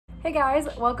Hey guys,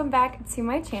 welcome back to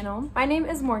my channel. My name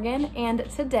is Morgan and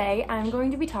today I'm going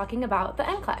to be talking about the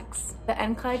NCLEX. The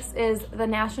NCLEX is the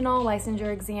national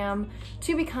licensure exam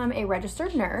to become a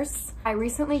registered nurse. I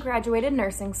recently graduated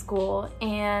nursing school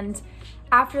and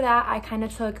after that I kind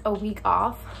of took a week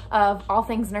off of all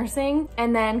things nursing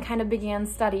and then kind of began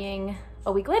studying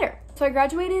a week later. So I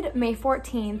graduated May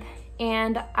 14th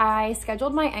and I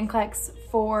scheduled my NCLEX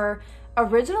for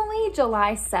originally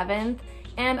July 7th.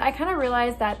 And I kind of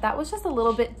realized that that was just a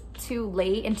little bit too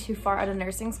late and too far out of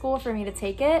nursing school for me to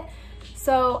take it.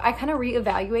 So I kind of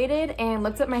reevaluated and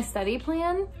looked at my study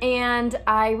plan and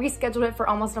I rescheduled it for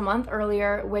almost a month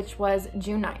earlier, which was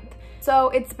June 9th. So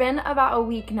it's been about a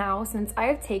week now since I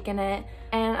have taken it,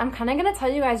 and I'm kind of going to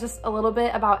tell you guys just a little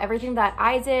bit about everything that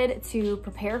I did to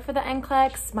prepare for the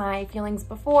NCLEX, my feelings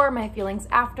before, my feelings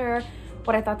after,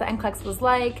 what I thought the NCLEX was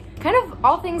like, kind of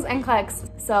all things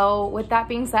NCLEX. So with that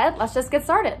being said, let's just get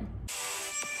started.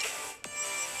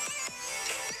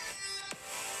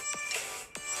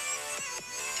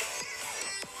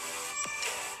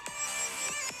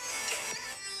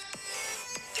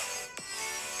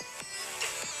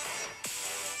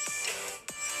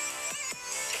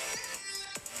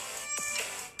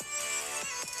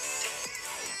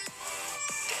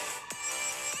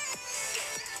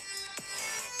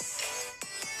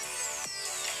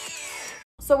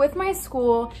 So with my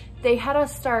school, they had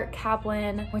us start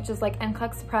Kaplan, which is like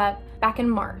NCLEX prep, back in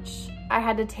March. I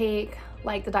had to take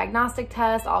like the diagnostic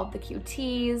test, all of the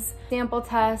QTs, sample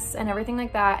tests, and everything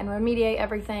like that, and remediate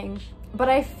everything. But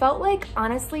I felt like,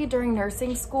 honestly, during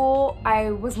nursing school,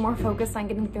 I was more focused on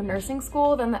getting through nursing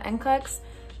school than the NCLEX.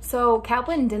 So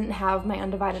Kaplan didn't have my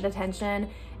undivided attention.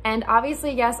 And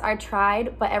obviously, yes, I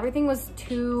tried, but everything was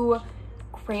too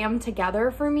crammed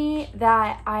together for me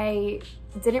that I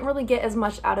didn't really get as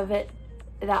much out of it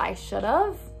that I should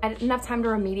have. I didn't have time to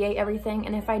remediate everything,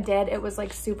 and if I did, it was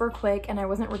like super quick and I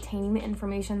wasn't retaining the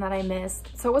information that I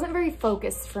missed. So it wasn't very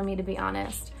focused for me, to be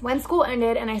honest. When school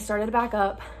ended and I started back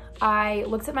up, I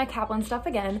looked at my Kaplan stuff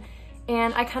again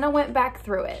and I kind of went back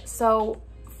through it. So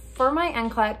for my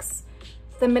NCLEX,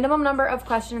 the minimum number of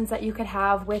questions that you could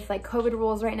have with like COVID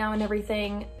rules right now and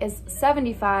everything is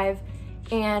 75,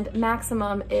 and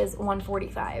maximum is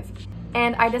 145.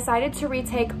 And I decided to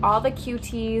retake all the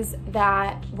QTs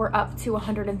that were up to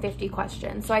 150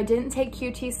 questions. So I didn't take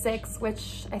QT 6,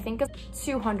 which I think is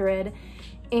 200,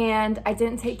 and I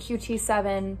didn't take QT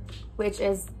 7, which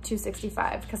is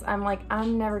 265, because I'm like,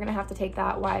 I'm never gonna have to take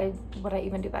that. Why would I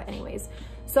even do that anyways?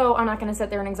 So I'm not gonna sit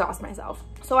there and exhaust myself.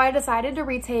 So I decided to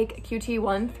retake QT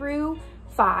 1 through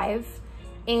 5,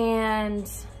 and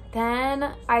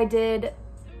then I did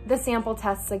the sample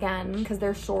tests again because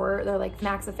they're short. They're like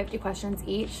max of 50 questions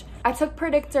each. I took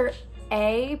Predictor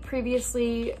A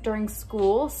previously during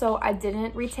school, so I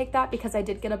didn't retake that because I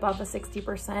did get above a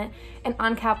 60%, and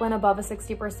on Kaplan above a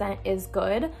 60% is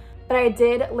good. But I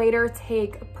did later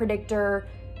take Predictor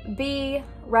B,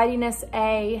 Readiness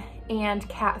A, and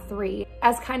Cat 3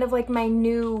 as kind of like my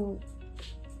new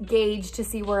gauge to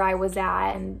see where I was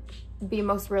at and be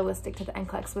most realistic to the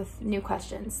NCLEX with new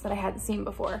questions that I hadn't seen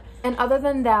before. And other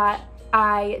than that,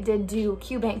 I did do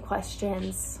QBank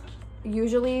questions.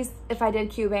 Usually if I did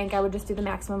QBank, I would just do the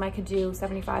maximum I could do,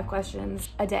 75 questions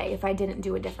a day if I didn't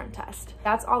do a different test.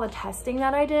 That's all the testing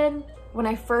that I did. When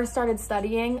I first started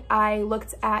studying, I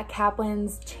looked at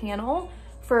Kaplan's channel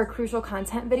for crucial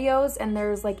content videos, and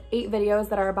there's like 8 videos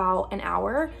that are about an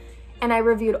hour. And I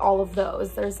reviewed all of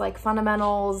those. There's like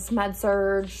fundamentals,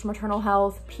 med-surg, maternal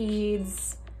health,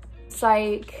 peds,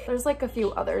 psych. There's like a few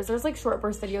others. There's like short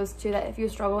burst videos too that if you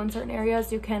struggle in certain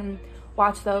areas, you can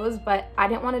watch those. But I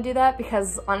didn't want to do that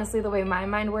because honestly, the way my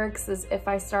mind works is if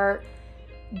I start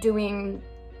doing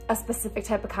a specific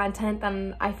type of content,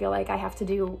 then I feel like I have to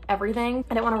do everything.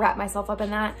 I didn't want to wrap myself up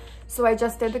in that. So I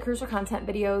just did the crucial content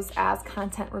videos as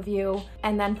content review,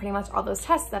 and then pretty much all those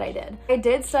tests that I did. I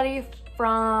did study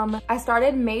I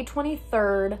started May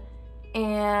 23rd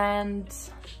and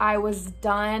I was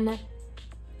done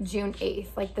June 8th,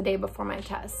 like the day before my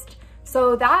test.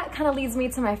 So that kind of leads me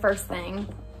to my first thing,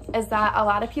 is that a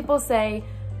lot of people say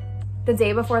the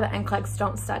day before the NCLEX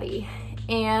don't study.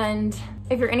 And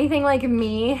if you're anything like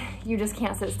me, you just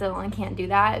can't sit still and can't do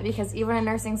that, because even in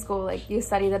nursing school, like you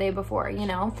study the day before, you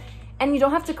know? And you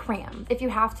don't have to cram. If you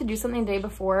have to do something the day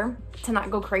before to not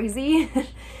go crazy,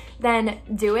 then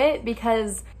do it,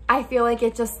 because I feel like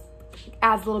it just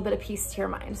adds a little bit of peace to your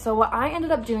mind. So what I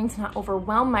ended up doing to not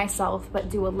overwhelm myself,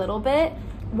 but do a little bit,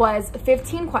 was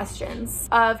 15 questions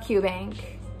of QBank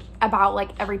about like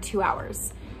every 2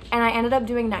 hours. And I ended up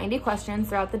doing 90 questions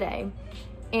throughout the day.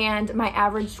 and my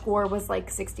average score was like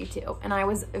 62, and I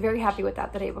was very happy with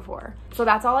that the day before. So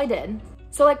that's all I did.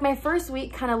 So like my first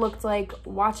week kind of looked like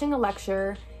watching a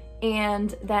lecture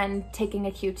and then taking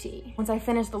a QT. Once I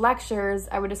finished the lectures,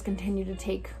 I would just continue to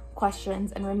take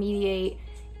questions and remediate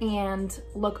and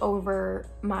look over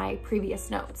my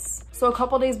previous notes. So a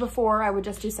couple days before, I would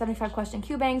just do 75 question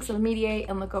Q banks, remediate,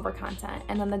 and look over content.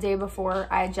 And then the day before,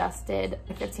 I adjusted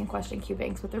 15 question Q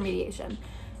banks with remediation.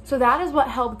 So that is what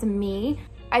helped me.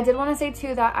 I did want to say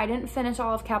too that I didn't finish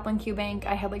all of Kaplan Q Bank.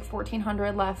 I had like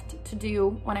 1,400 left to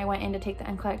do when I went in to take the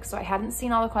NCLEX, so I hadn't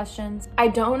seen all the questions. I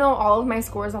don't know all of my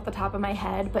scores off the top of my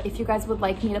head, but if you guys would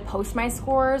like me to post my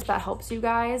scores, that helps you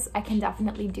guys, I can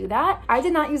definitely do that. I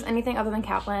did not use anything other than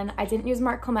Kaplan. I didn't use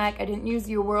Mark Clemec. I didn't use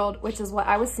UWorld, which is what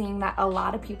I was seeing that a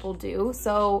lot of people do.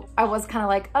 So I was kind of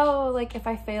like, oh, like if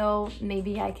I fail,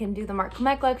 maybe I can do the Mark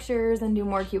Clemec lectures and do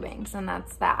more Q Banks, and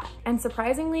that's that. And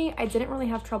surprisingly, I didn't really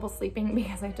have trouble sleeping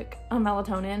because I took a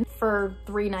melatonin for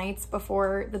 3 nights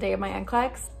before the day of my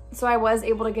NCLEX. So I was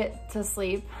able to get to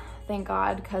sleep, thank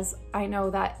God, because I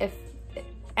know that if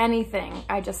anything,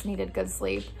 I just needed good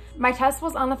sleep. My test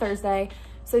was on a Thursday,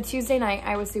 so Tuesday night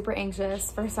I was super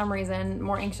anxious for some reason,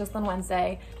 more anxious than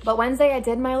Wednesday. But Wednesday I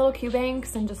did my little Q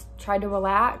banks and just tried to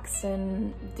relax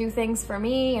and do things for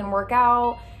me and work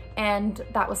out, and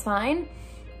that was fine.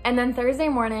 And then Thursday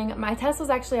morning, my test was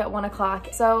actually at 1 o'clock.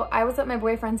 So I was at my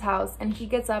boyfriend's house and he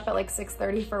gets up at like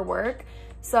 6:30 for work.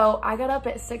 So I got up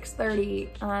at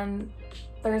 6:30 on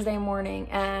Thursday morning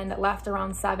and left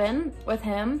around 7 with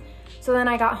him. So then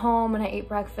I got home and I ate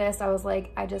breakfast. I was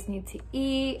like, I just need to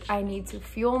eat. I need to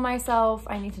fuel myself.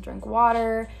 I need to drink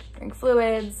water, drink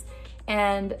fluids.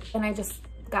 And then I just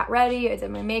got ready, I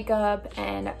did my makeup,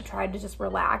 and tried to just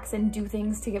relax and do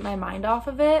things to get my mind off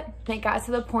of it. And it got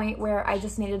to the point where I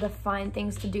just needed to find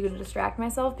things to do to distract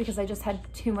myself because I just had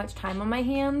too much time on my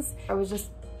hands. I was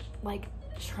just like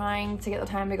trying to get the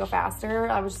time to go faster.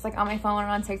 I was just like on my phone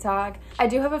and on TikTok. I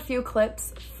do have a few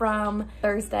clips from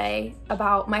Thursday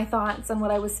about my thoughts and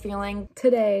what I was feeling.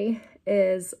 Today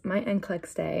is my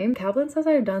NCLEX day. Kaplan says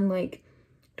I've done like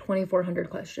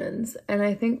 2,400 questions, and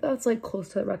I think that's like close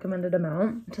to the recommended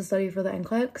amount to study for the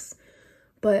NCLEX,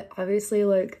 but obviously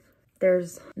like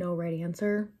there's no right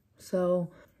answer, so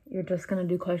you're just gonna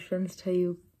do questions till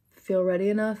you feel ready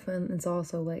enough. And it's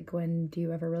also like, when do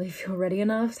you ever really feel ready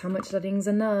enough? How much studying's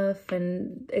enough?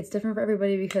 And it's different for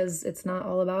everybody because it's not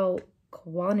all about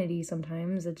quantity.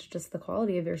 Sometimes it's just the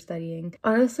quality of your studying.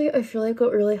 Honestly, I feel like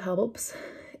what really helps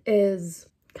is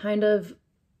kind of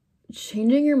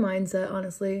changing your mindset,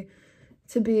 honestly,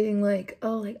 to being like,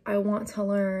 oh, like I want to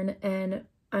learn and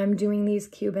I'm doing these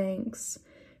Q banks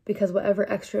because whatever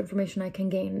extra information I can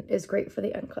gain is great for the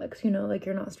NCLEX, you know, like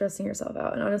you're not stressing yourself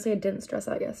out. And honestly, I didn't stress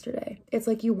out yesterday. It's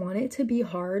like you want it to be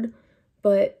hard,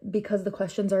 but because the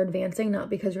questions are advancing, not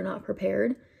because you're not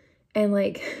prepared. And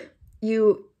like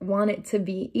you want it to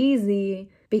be easy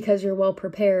because you're well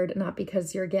prepared, not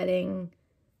because you're getting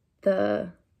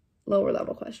the lower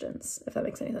level questions, if that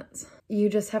makes any sense. You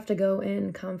just have to go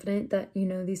in confident that you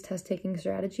know these test taking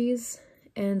strategies.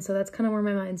 And so that's kind of where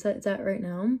my mindset's at right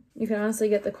now. You can honestly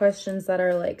get the questions that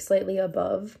are like slightly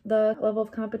above the level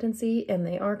of competency, and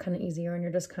they are kind of easier, and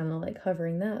you're just kind of like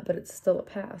hovering that, but it's still a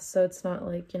pass. So it's not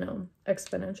like, you know,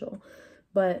 exponential,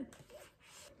 but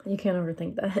you can't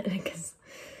overthink that because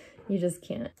you just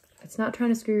can't. It's not trying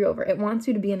to screw you over. It wants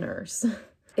you to be a nurse.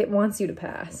 It wants you to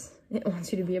pass. It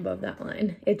wants you to be above that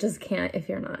line. It just can't if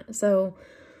you're not. So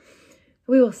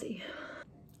we will see.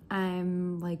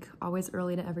 I'm like always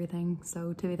early to everything.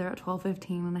 So to be there at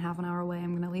 12:15 and a half an hour away,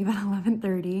 I'm gonna leave at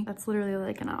 11:30. That's literally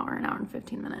like an hour and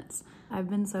 15 minutes. I've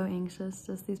been so anxious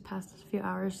just these past few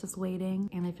hours just waiting,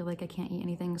 and I feel like I can't eat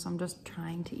anything. So I'm just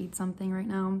trying to eat something right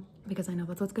now because I know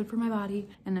that's what's good for my body.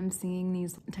 And I'm seeing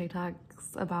these TikToks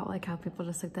about like how people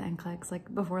just took the NCLEX,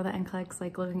 like before the NCLEX,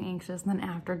 like looking anxious, and then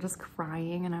after just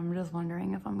crying. And I'm just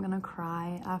wondering if I'm gonna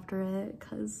cry after it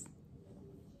because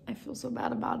I feel so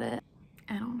bad about it.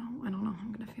 I don't know how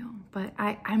I'm gonna feel, but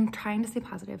I'm trying to stay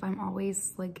positive. I'm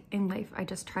always like in life, I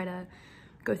just try to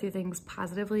go through things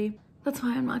positively. That's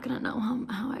why I'm not gonna know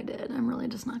how I did. I'm really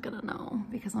just not gonna know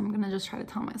because I'm gonna just try to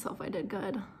tell myself I did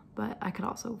good, but I could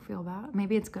also feel bad.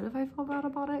 Maybe it's good if I feel bad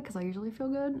about it because I usually feel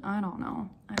good. I don't know.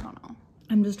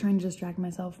 I'm just trying to distract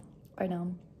myself right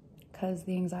now because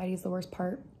the anxiety is the worst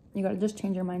part. You gotta just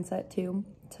change your mindset too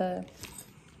to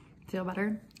feel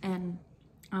better, and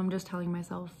I'm just telling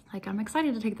myself, like, I'm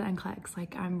excited to take the NCLEX.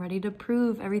 Like, I'm ready to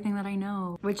prove everything that I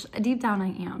know, which deep down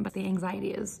I am, but the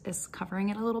anxiety is covering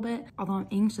it a little bit. Although I'm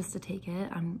anxious to take it,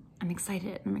 I'm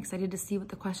excited. I'm excited to see what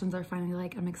the questions are finally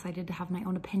like. I'm excited to have my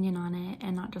own opinion on it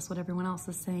and not just what everyone else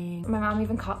is saying. My mom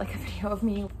even caught like a video of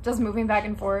me just moving back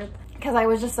and forth because I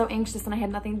was just so anxious and I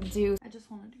had nothing to do. I just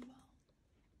want to do well.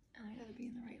 And I gotta be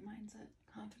in the right mindset,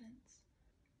 confidence.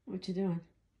 What you doing?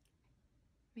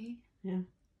 Me? Yeah.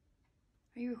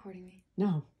 Are you recording me?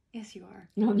 No. Yes, you are.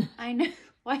 No. I know.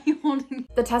 Why are you holding me?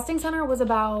 The testing center was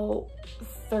about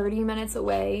 30 minutes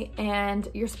away and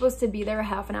you're supposed to be there a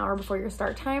half an hour before your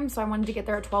start time. So I wanted to get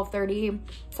there at 12:30.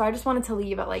 So I just wanted to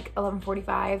leave at like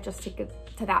 11:45 just to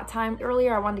get to that time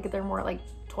earlier. I wanted to get there more at like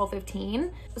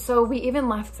 12:15. So we even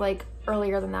left like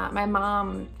earlier than that. My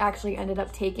mom actually ended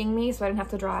up taking me so I didn't have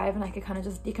to drive and I could kind of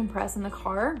just decompress in the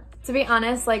car. To be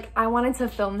honest, like I wanted to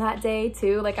film that day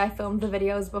too. Like I filmed the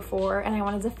videos before and I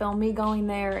wanted to film me going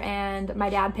there and my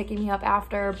dad picking me up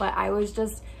after, but I was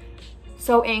just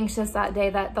so anxious that day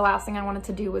that the last thing I wanted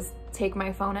to do was take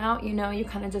my phone out. You know, you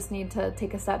kind of just need to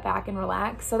take a step back and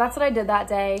relax. So that's what I did that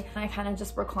day. I kind of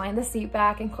just reclined the seat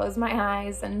back and closed my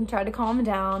eyes and tried to calm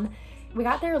down. We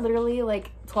got there literally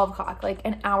like 12 o'clock, like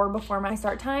an hour before my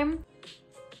start time.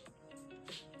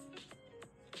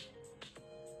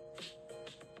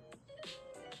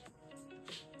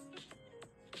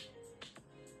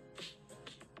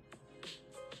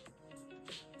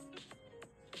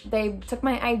 They took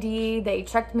my ID, they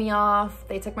checked me off,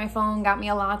 they took my phone, got me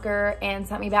a locker, and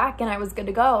sent me back, and I was good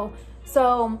to go.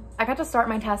 So I got to start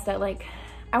my test at like,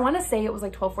 I want to say it was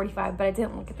like 12:45, but I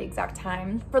didn't look at the exact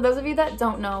time. For those of you that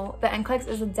don't know, the NCLEX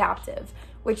is adaptive,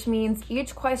 which means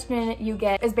each question you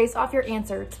get is based off your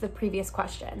answer to the previous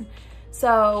question.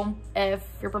 So if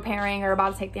you're preparing or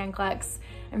about to take the NCLEX,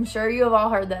 I'm sure you have all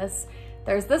heard this,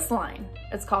 there's this line.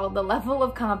 It's called the level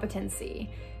of competency.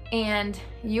 And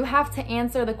you have to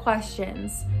answer the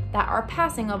questions that are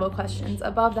passing level questions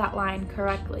above that line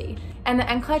correctly. And the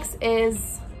NCLEX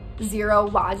is 0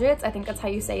 logits, I think that's how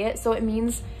you say it. So it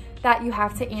means that you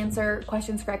have to answer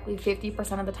questions correctly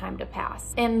 50% of the time to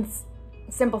pass. In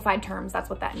simplified terms, that's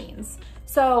what that means.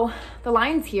 So the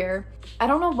lines here, I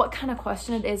don't know what kind of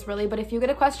question it is really, but if you get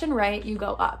a question right, you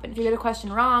go up. And if you get a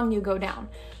question wrong, you go down.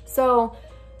 So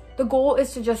the goal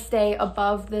is to just stay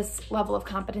above this level of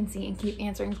competency and keep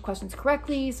answering questions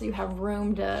correctly so you have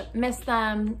room to miss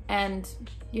them and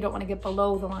you don't want to get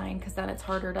below the line because then it's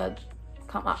harder to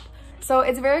come up. So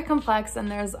it's very complex and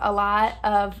there's a lot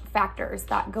of factors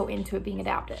that go into it being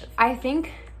adaptive. I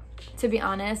think, to be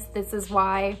honest, this is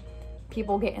why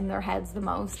people get in their heads the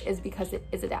most, is because it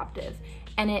is adaptive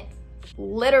and it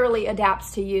literally adapts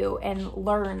to you and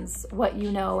learns what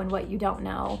you know and what you don't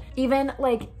know. Even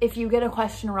like if you get a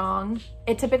question wrong,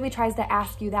 it typically tries to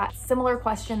ask you that similar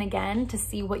question again to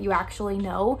see what you actually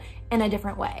know in a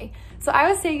different way. So I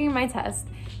was taking my test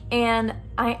and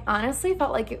I honestly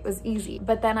felt like it was easy,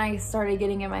 but then I started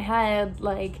getting in my head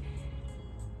like,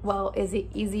 well, is it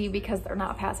easy because they're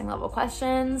not passing level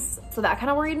questions? So that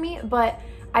kind of worried me, but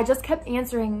I just kept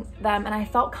answering them and I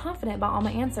felt confident about all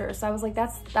my answers. So I was like,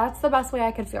 that's the best way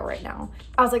I could feel right now.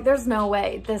 I was like, there's no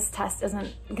way this test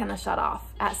isn't gonna shut off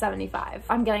at 75.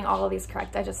 I'm getting all of these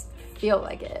correct. I just feel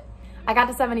like it. I got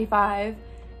to 75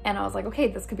 and I was like, okay,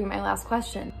 this could be my last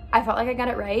question. I felt like I got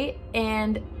it right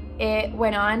and it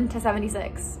went on to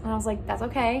 76. And I was like, that's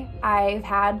okay. I've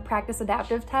had practice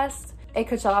adaptive tests. It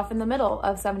could shut off in the middle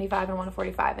of 75 and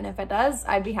 145. And if it does,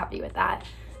 I'd be happy with that.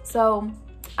 So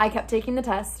I kept taking the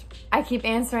test. I keep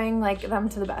answering like them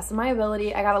to the best of my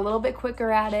ability. I got a little bit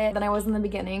quicker at it than I was in the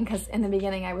beginning because in the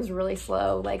beginning I was really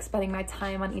slow, like spending my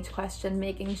time on each question,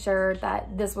 making sure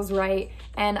that this was right.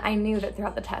 And I knew that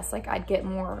throughout the test, like I'd get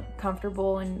more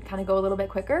comfortable and kind of go a little bit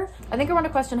quicker. I think around a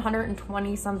question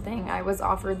 120 something, I was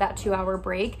offered that 2-hour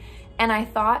break and I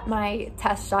thought my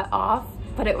test shut off,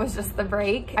 but it was just the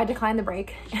break. I declined the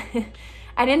break.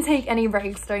 I didn't take any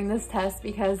breaks during this test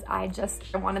because I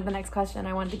wanted the next question.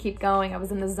 I wanted to keep going. I was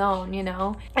in the zone, you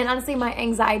know? And honestly, my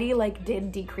anxiety like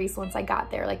did decrease once I got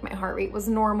there. Like my heart rate was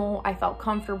normal. I felt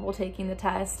comfortable taking the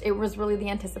test. It was really the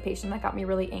anticipation that got me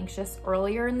really anxious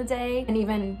earlier in the day and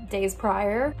even days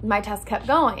prior. My test kept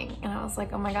going and I was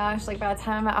like, oh my gosh, like by the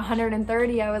time I'm at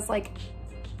 130, I was like,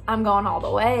 I'm going all the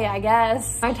way, I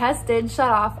guess. My test did shut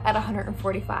off at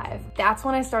 145. That's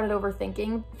when I started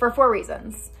overthinking for 4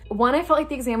 reasons. One, I felt like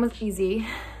the exam was easy,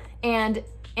 and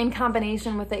in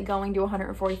combination with it going to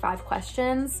 145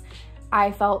 questions,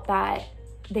 I felt that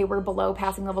they were below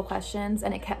passing level questions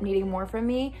and it kept needing more from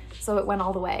me, so it went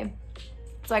all the way.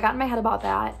 So I got in my head about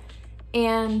that,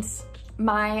 and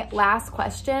My last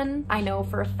question, I know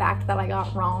for a fact that I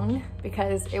got wrong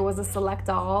because it was a select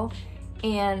all,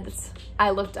 and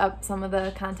I looked up some of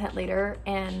the content later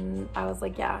and I was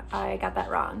like, yeah, I got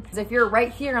that wrong. Because if you're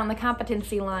right here on the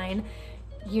competency line,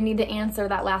 you need to answer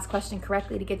that last question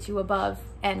correctly to get you above,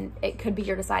 and it could be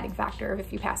your deciding factor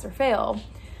if you pass or fail.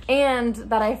 And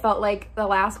that I felt like the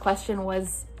last question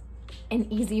was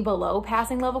an easy below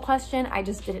passing level question. I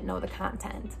just didn't know the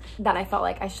content that I felt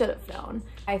like I should have known.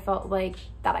 I felt like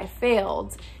that I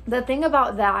failed. The thing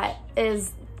about that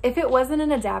is, if it wasn't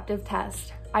an adaptive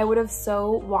test, I would have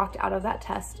so walked out of that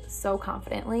test so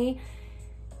confidently.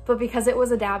 But because it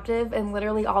was adaptive and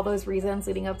literally all those reasons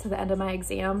leading up to the end of my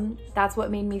exam, that's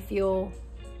what made me feel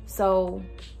so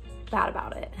bad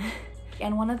about it.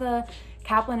 And one of the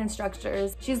Kaplan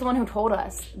instructors, she's the one who told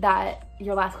us that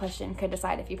your last question could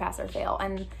decide if you pass or fail.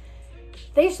 And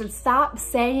they should stop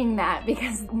saying that,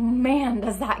 because man,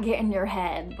 does that get in your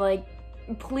head. Like,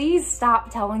 please stop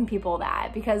telling people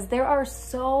that, because there are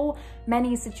so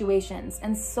many situations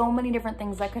and so many different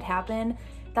things that could happen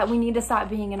that we need to stop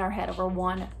being in our head over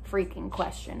one freaking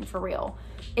question, for real.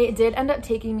 It did end up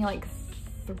taking me like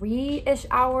 3-ish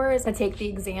hours to take the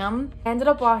exam. I ended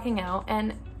up walking out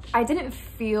and I didn't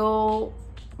feel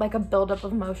like a buildup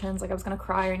of emotions, like I was gonna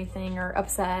cry or anything or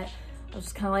upset. I was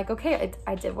just kind of like, okay,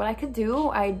 I did what I could do.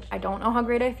 I don't know how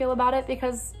great I feel about it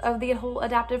because of the whole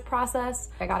adaptive process.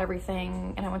 I got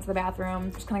everything and I went to the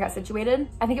bathroom, just kind of got situated.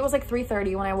 I think it was like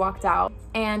 3:30 when I walked out,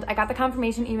 and I got the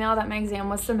confirmation email that my exam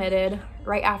was submitted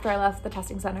right after I left the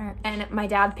testing center. And my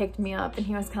dad picked me up and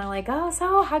he was kind of like, oh,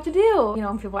 so how'd you do? You know,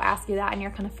 when people ask you that and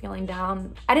you're kind of feeling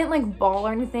down. I didn't like bawl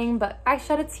or anything, but I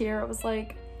shed a tear. It was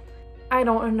like, I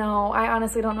don't know. I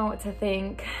honestly don't know what to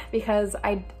think, because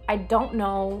I don't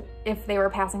know if they were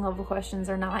passing level questions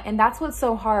or not. And that's what's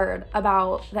so hard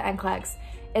about the NCLEX,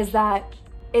 is that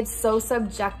it's so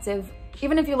subjective.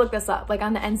 Even if you look this up, like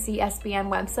on the NCSBN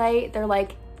website, they're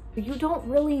like, you don't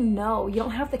really know. You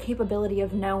don't have the capability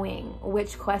of knowing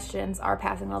which questions are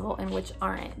passing level and which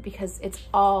aren't, because it's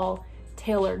all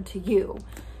tailored to you.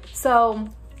 So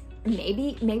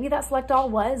maybe that select all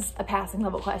was a passing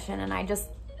level question and I just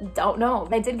don't know.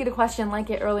 I did get a question like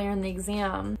it earlier in the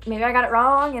exam. Maybe I got it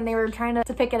wrong and they were trying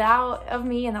to pick it out of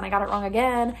me, and then I got it wrong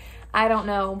again. I don't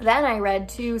know. Then I read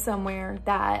too somewhere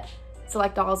that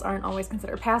select alls aren't always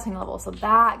considered passing level, so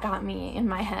that got me in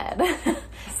my head.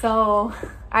 So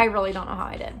I really don't know how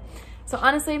I did. So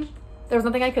honestly, there was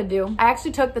nothing I could do. I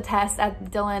actually took the test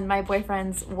at Dylan, my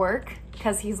boyfriend's work,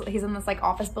 because he's in this like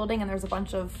office building and there's a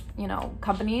bunch of, you know,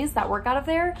 companies that work out of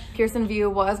there. Pearson VUE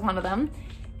was one of them.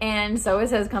 And so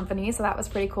is his company, so that was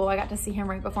pretty cool. I got to see him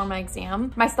right before my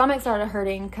exam. My stomach started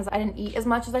hurting because I didn't eat as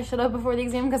much as I should have before the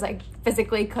exam because I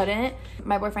physically couldn't.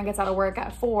 My boyfriend gets out of work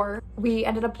at 4. We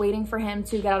ended up waiting for him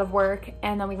to get out of work,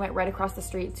 and then we went right across the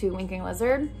street to Winking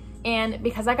Lizard. And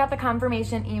because I got the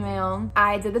confirmation email,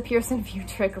 I did the Pearson VUE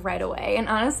trick right away. And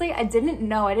honestly, I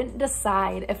didn't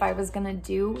decide if I was gonna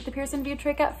do the Pearson VUE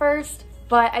trick at first,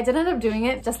 but I did end up doing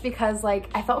it just because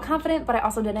like I felt confident, but I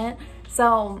also didn't.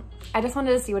 So I just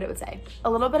wanted to see what it would say. A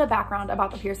little bit of background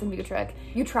about the Pearson VUE trick.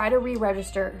 You try to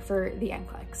re-register for the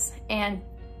NCLEX, and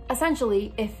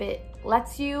essentially if it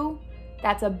lets you,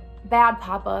 that's a bad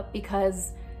pop-up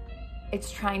because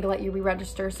it's trying to let you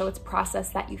re-register, so it's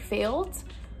processed that you failed.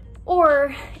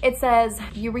 Or it says,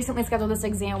 you recently scheduled this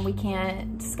exam, we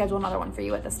can't schedule another one for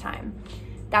you at this time.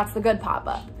 That's the good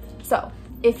pop-up. So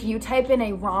if you type in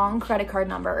a wrong credit card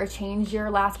number or change your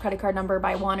last credit card number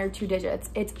by 1 or 2 digits,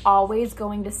 it's always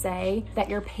going to say that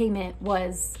your payment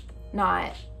was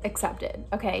not accepted,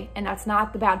 okay? And that's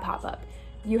not the bad pop-up.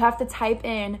 You have to type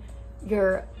in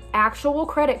your actual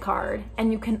credit card,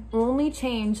 and you can only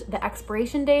change the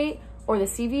expiration date or the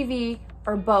CVV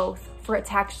or both for it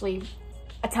to actually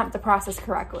attempt the process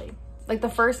correctly. Like the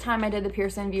first time I did the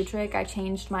Pearson VUE trick, I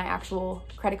changed my actual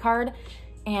credit card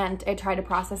and I tried to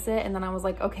process it, and then I was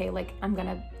like, okay, like I'm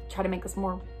gonna try to make this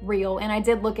more real. And I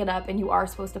did look it up, and you are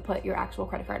supposed to put your actual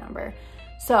credit card number.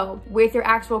 So with your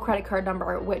actual credit card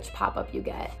number, which pop-up you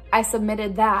get. I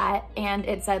submitted that and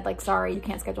it said like, sorry, you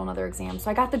can't schedule another exam. So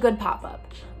I got the good pop-up.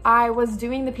 I was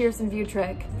doing the Pearson VUE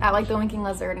trick at like the Winking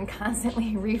Lizard and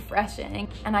constantly refreshing.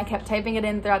 And I kept typing it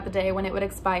in throughout the day when it would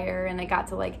expire, and it got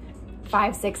to like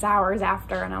 5-6 hours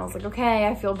after, and I was like, okay,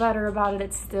 I feel better about it.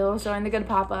 It's still showing the good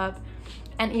pop-up.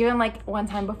 And even like one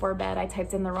time before bed, I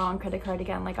typed in the wrong credit card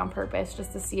again, like on purpose,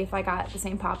 just to see if I got the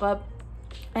same pop-up.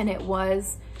 And it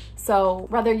was. So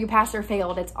whether you passed or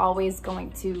failed, it's always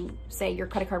going to say your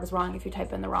credit card was wrong if you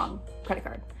type in the wrong credit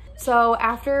card. So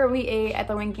after we ate at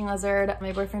the Winking Lizard,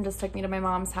 my boyfriend just took me to my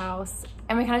mom's house,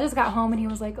 and we kind of just got home, and he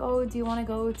was like, oh, do you want to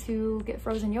go to get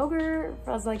frozen yogurt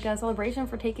as like a celebration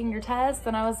for taking your test?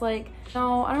 And I was like,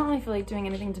 no, I don't really feel like doing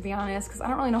anything, to be honest, because I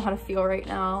don't really know how to feel right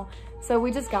now. So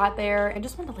we just got there. I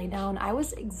just wanted to lay down. I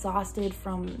was exhausted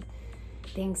from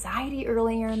the anxiety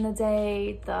earlier in the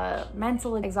day, the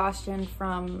mental exhaustion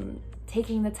from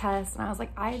taking the test, and I was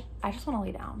like, I just want to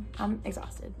lay down. I'm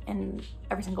exhausted in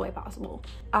every single way possible.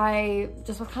 I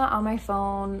just was kind of on my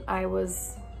phone. I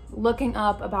was looking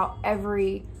up about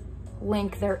every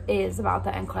link there is about the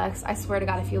NCLEX. I swear to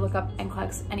God, if you look up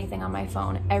NCLEX anything on my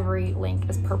phone, every link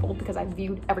is purple because I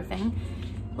viewed everything.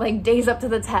 Like days up to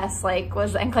the test, like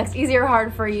was the NCLEX easy or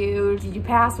hard for you? Did you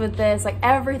pass with this? Like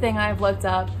everything I've looked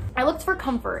up. I looked for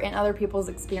comfort in other people's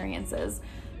experiences.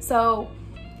 So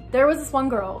there was this one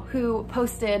girl who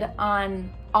posted on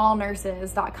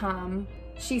allnurses.com.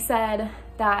 She said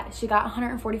that she got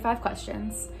 145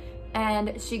 questions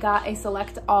and she got a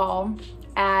select all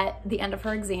at the end of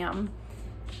her exam.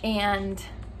 And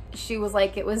she was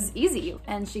like, it was easy.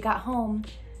 And she got home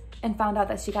and found out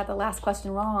that she got the last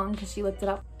question wrong because she looked it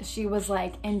up. She was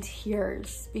like in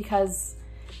tears because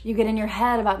you get in your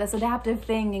head about this adaptive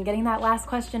thing and getting that last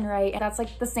question right. And that's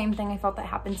like the same thing I felt that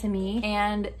happened to me.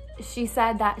 And she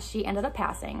said that she ended up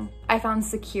passing. I found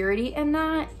security in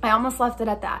that. I almost left it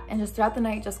at that and just throughout the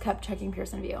night just kept checking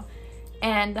Pearson VUE.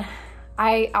 And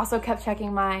I also kept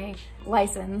checking my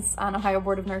license on Ohio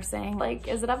Board of Nursing. Like,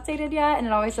 is it updated yet? And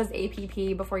it always says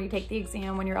APP before you take the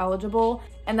exam when you're eligible.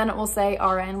 And then it will say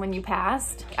RN when you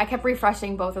passed. I kept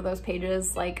refreshing both of those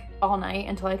pages like all night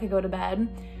until I could go to bed.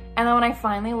 And then when I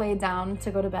finally laid down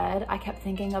to go to bed, I kept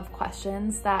thinking of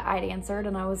questions that I'd answered,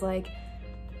 and I was like,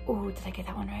 oh, did I get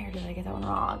that one right or did I get that one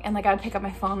wrong? And like I'd pick up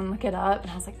my phone and look it up,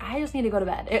 and I was like, I just need to go to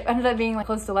bed. It ended up being like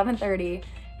close to 11:30,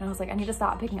 and I was like, I need to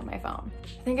stop picking up my phone.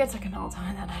 I think I took a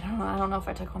melatonin that night. I don't know if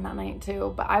I took one that night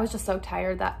too, but I was just so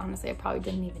tired that honestly I probably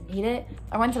didn't even need it.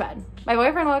 I went to bed. My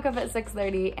boyfriend woke up at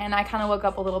 6:30, and I kind of woke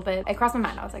up a little bit. It crossed my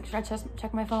mind. I was like, should I just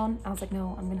check my phone? I was like,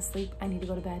 no, I'm gonna sleep. I need to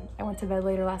go to bed. I went to bed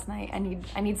later last night. I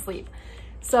need sleep.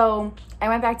 So I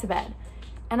went back to bed,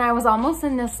 and I was almost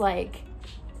in this like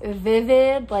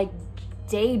vivid like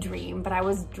daydream, but I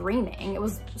was dreaming. It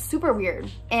was super weird.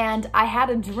 And I had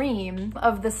a dream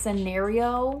of the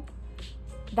scenario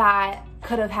that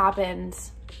could have happened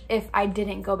if I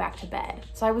didn't go back to bed.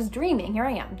 So I was dreaming. Here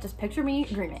I am. Just picture me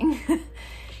dreaming.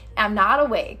 I'm not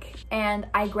awake. And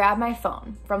I grab my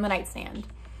phone from the nightstand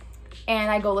and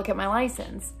I go look at my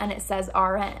license and it says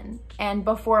RN. And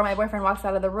before my boyfriend walks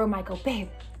out of the room, I go, babe,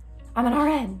 I'm an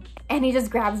RN. And he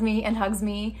just grabs me and hugs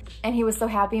me, and he was so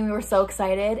happy and we were so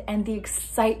excited, and the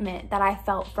excitement that I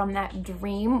felt from that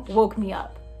dream woke me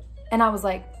up. And I was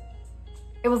like,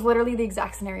 it was literally the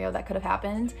exact scenario that could have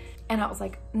happened. And I was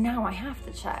like, now I have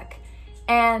to check.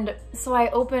 And so I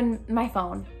open my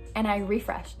phone and I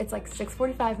refresh. It's like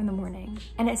 6:45 in the morning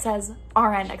and it says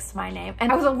RN next to my name. And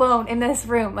I was alone in this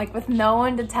room, like with no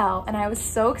one to tell. And I was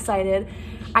so excited.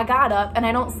 I got up, and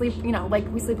I don't sleep, you know, like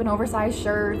we sleep in oversized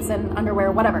shirts and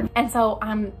underwear, whatever. And so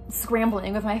I'm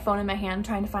scrambling with my phone in my hand,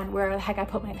 trying to find where the heck I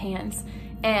put my pants.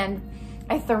 And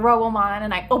I throw them on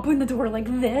and I open the door like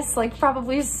this, like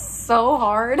probably so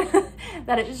hard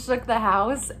that it shook the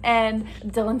house. And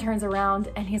Dylan turns around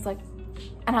and he's like,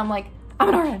 and I'm like, I'm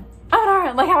an RN. I'm an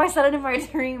RN, like how I said it in my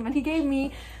dream. And he gave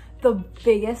me the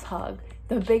biggest hug,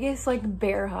 the biggest like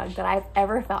bear hug that I've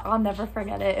ever felt. I'll never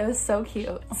forget it. It was so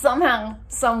cute. Somehow,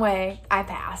 some way, I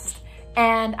passed.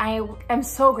 And I am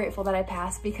so grateful that I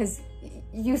passed, because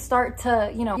you start to,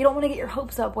 you know, you don't want to get your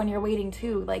hopes up when you're waiting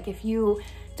too. Like if you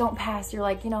don't pass, you're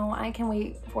like, you know, I can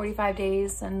wait 45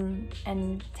 days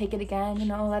and take it again, you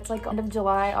know, that's like end of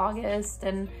July, August,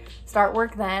 and start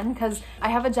work then, because I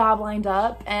have a job lined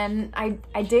up. And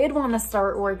I did want to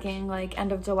start working like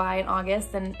end of July and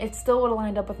August, and it still would have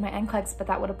lined up with my NCLEX, but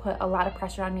that would have put a lot of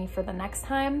pressure on me for the next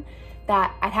time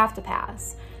that I'd have to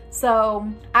pass. So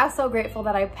I was so grateful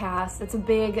that I passed. It's a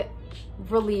big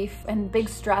relief and big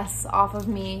stress off of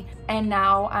me. And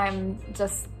now I'm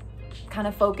just kind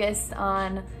of focused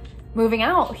on moving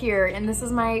out here. And this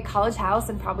is my college house,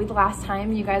 and probably the last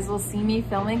time you guys will see me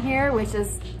filming here, which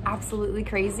is absolutely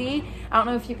crazy. I don't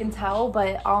know if you can tell,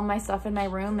 but all my stuff in my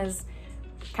room is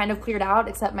kind of cleared out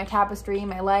except my tapestry,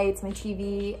 my lights, my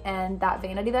TV, and that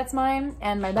vanity that's mine,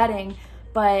 and my bedding.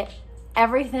 But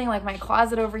everything, like my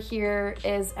closet over here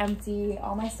is empty.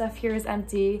 All my stuff here is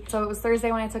empty. So it was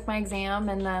Thursday when I took my exam,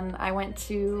 and then I went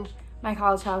to my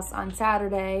college house on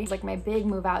Saturday. It was like my big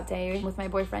move out day with my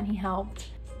boyfriend. He helped.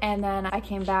 And then I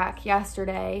came back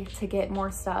yesterday to get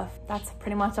more stuff. That's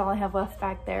pretty much all I have left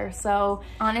back there. So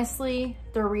honestly,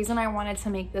 the reason I wanted to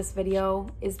make this video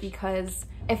is because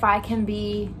if I can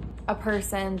be a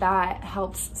person that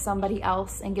helps somebody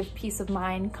else and give peace of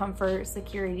mind, comfort,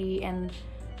 security, and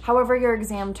however your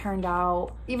exam turned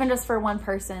out, even just for one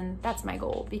person, that's my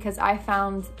goal. Because I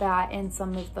found that in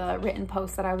some of the written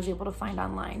posts that I was able to find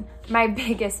online. My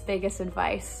biggest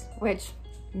advice, which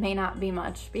may not be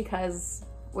much because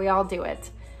we all do it,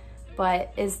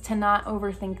 but is to not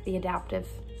overthink the adaptive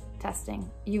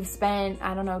testing. You've spent,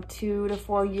 I don't know, 2 to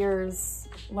 4 years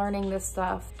learning this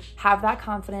stuff. Have that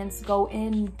confidence, go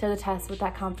into the test with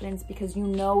that confidence because you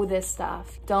know this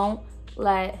stuff. Don't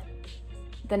let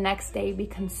the next day be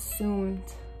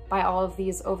consumed by all of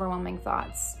these overwhelming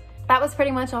thoughts. That was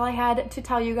pretty much all I had to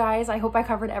tell you guys. I hope I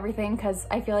covered everything because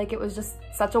I feel like it was just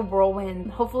such a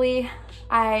whirlwind. Hopefully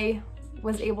I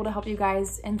was able to help you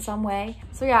guys in some way.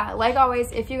 So yeah, like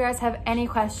always, if you guys have any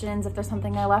questions, if there's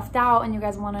something I left out and you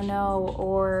guys want to know,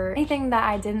 or anything that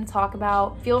I didn't talk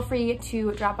about, feel free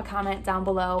to drop a comment down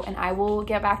below and I will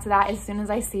get back to that as soon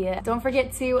as I see it. Don't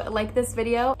forget to like this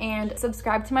video and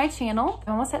subscribe to my channel.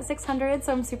 I'm almost at 600,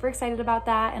 so I'm super excited about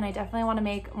that, and I definitely want to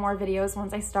make more videos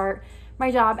once I start my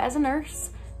job as a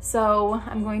nurse. So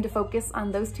I'm going to focus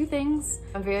on those 2 things.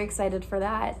 I'm very excited for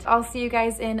that. I'll see you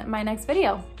guys in my next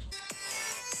video.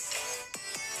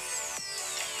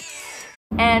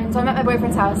 And so I'm at my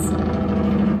boyfriend's house.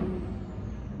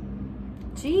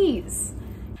 Jeez.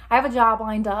 I have a job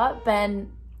lined up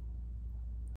and